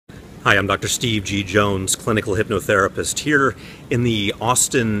Hi, I'm Dr. Steve G. Jones, clinical hypnotherapist here in the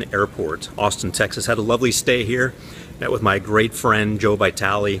Austin airport, Austin, Texas. Had a lovely stay here. Met with my great friend, Joe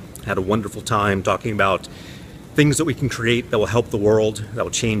Vitale. Had a wonderful time talking about things that we can create that will help the world, that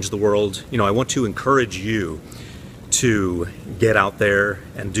will change the world. You know, I want to encourage you to get out there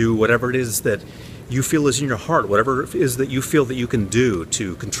and do whatever it is that you feel is in your heart, whatever it is that you feel that you can do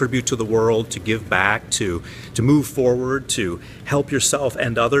to contribute to the world, to give back, to move forward, to help yourself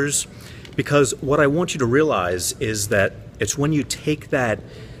and others. Because what I want you to realize is that it's when you take that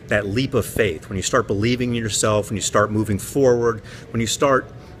leap of faith, when you start believing in yourself, when you start moving forward, when you start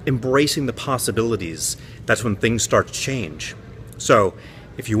embracing the possibilities, that's when things start to change. So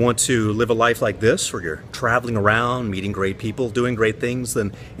if you want to live a life like this, where you're traveling around, meeting great people, doing great things,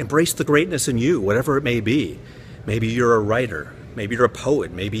 then embrace the greatness in you, whatever it may be. Maybe you're a writer, maybe you're a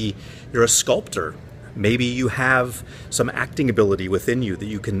poet, maybe you're a sculptor, maybe you have some acting ability within you that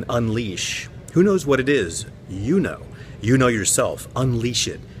you can unleash. Who knows what it is? You know yourself. Unleash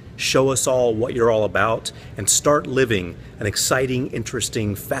it. Show us all what you're all about and start living an exciting,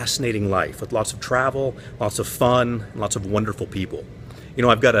 interesting, fascinating life with lots of travel, lots of fun, and lots of wonderful people. You know,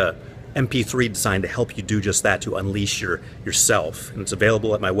 I've got a MP3 designed to help you do just that, to unleash yourself. And it's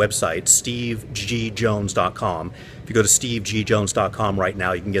available at my website, stevegjones.com. If you go to stevegjones.com right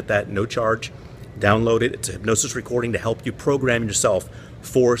now, you can get that, no charge. Download it. It's a hypnosis recording to help you program yourself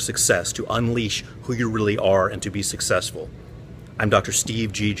for success, to unleash who you really are and to be successful. I'm Dr.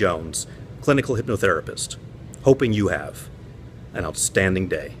 Steve G. Jones, clinical hypnotherapist, hoping you have an outstanding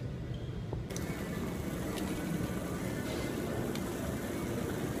day.